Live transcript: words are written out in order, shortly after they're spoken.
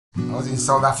I was in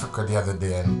South Africa the other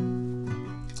day,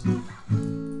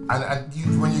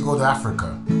 when you go to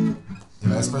Africa, you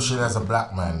know, especially as a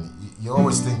black man, you're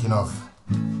always thinking of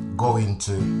going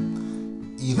to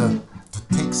either to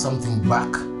take something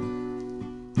back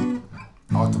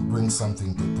or to bring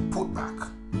something to put back.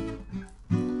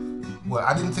 Well,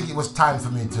 I didn't think it was time for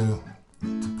me to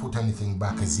put anything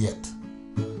back as yet,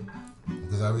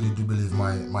 because I really do believe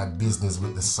my business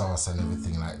with the sauce and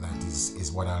everything like that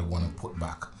is what I want to put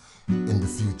back in the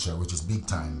future, which is big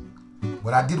time.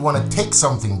 But I did want to take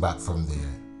something back from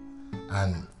there,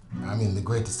 and I mean, the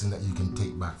greatest thing that you can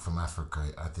take back from Africa,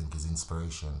 I think, is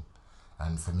inspiration.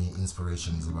 And for me,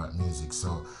 inspiration is about music.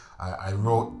 So I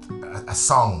wrote a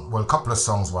song, well, a couple of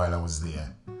songs while I was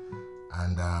there,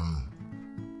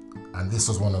 and this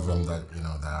was one of them that, you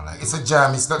know, that I like. It's a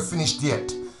jam. It's not finished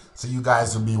yet, so you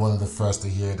guys will be one of the first to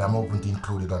hear it. I'm hoping to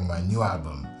include it on my new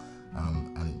album,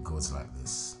 and it goes like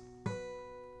this.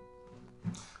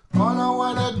 All I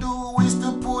wanna do is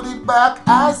to put it back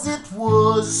as it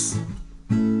was,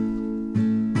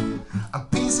 and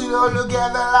piece it all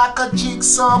together like a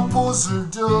jigsaw puzzle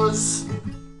does.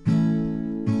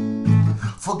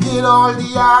 Forget all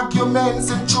the arguments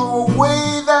and throw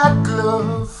away that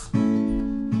glove,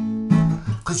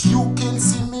 'cause you can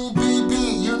see me, baby,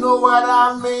 you know what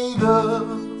I'm made of.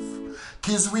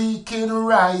 'Cause we can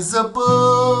rise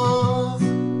above.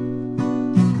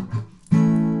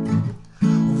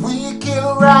 We can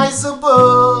rise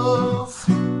above.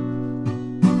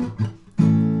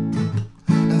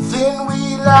 And then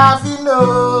we'll have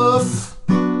enough.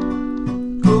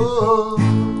 Oh,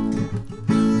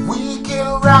 we can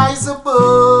rise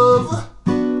above.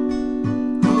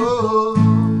 Oh.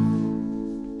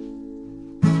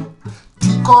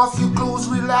 Take off your clothes,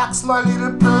 relax, my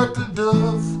little turtle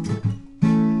dove.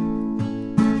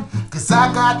 'Cause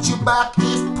I got your back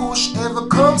if push ever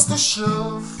comes to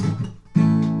shove.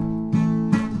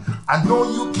 I know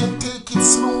you can take it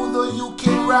smooth or you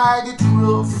can ride it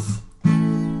rough.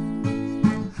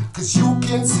 'Cause you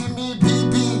can see me,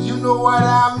 baby, you know what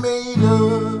I'm made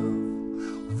of.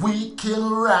 We can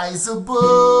rise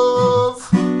above.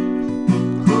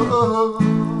 Oh.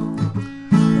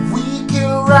 We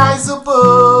can rise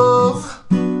above.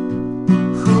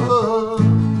 Oh.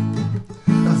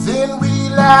 And then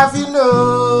we'll have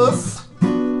enough.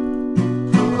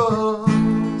 Oh.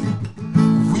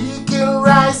 We can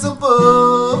rise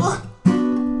above.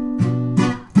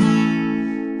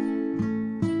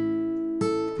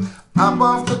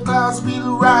 Above the clouds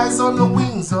we'll rise on the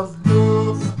wings of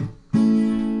love.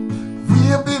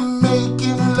 We'll be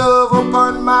making love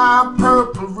upon my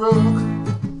purple rug.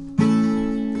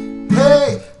 Hey,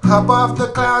 above the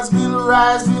clouds we'll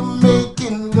rise, we're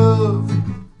making love.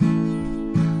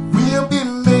 We'll be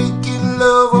making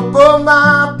love upon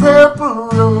my purple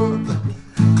rug.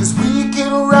 'Cause we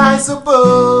can rise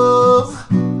above.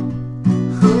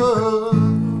 Oh,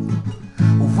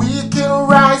 we can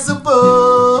rise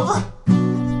above.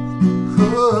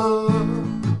 Oh,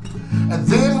 and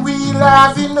then we'll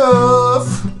have enough.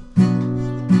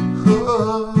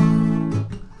 Oh,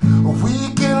 we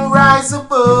can rise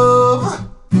above.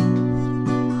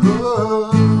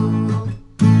 Oh.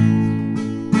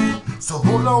 So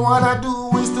all I wanna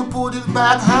do is to put it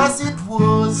back as it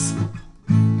was,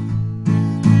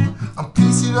 and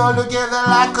piece it all together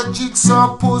like a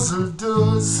jigsaw puzzle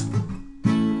does.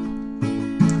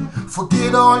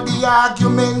 Forget all the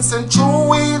arguments and throw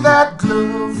away that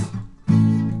glove.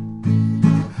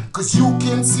 'Cause you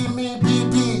can see me,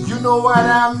 baby, you know what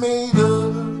I'm made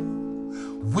of.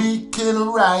 We can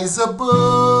rise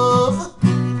above.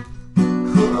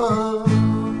 Oh.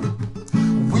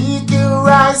 We can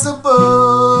rise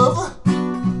above.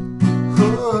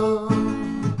 Oh.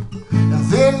 And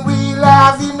then we'll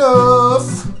have enough.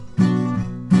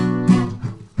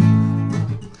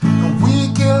 And we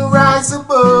can rise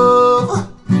above.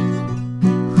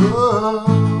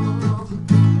 Oh.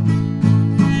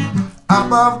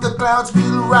 Above the clouds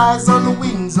we'll rise on the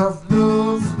wings of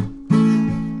love.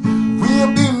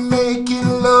 We'll be making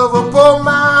love upon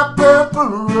my purple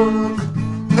rug.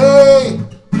 Hey,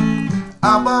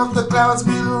 above the clouds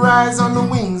we'll rise on the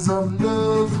wings of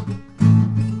love.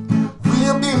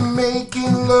 We'll be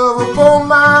making love upon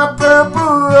my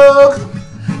purple rug.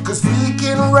 'Cause we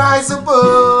can rise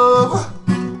above.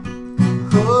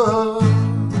 Oh,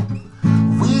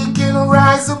 we can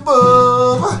rise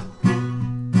above.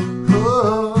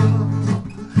 Oh,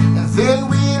 and then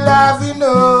we'll have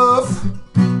enough.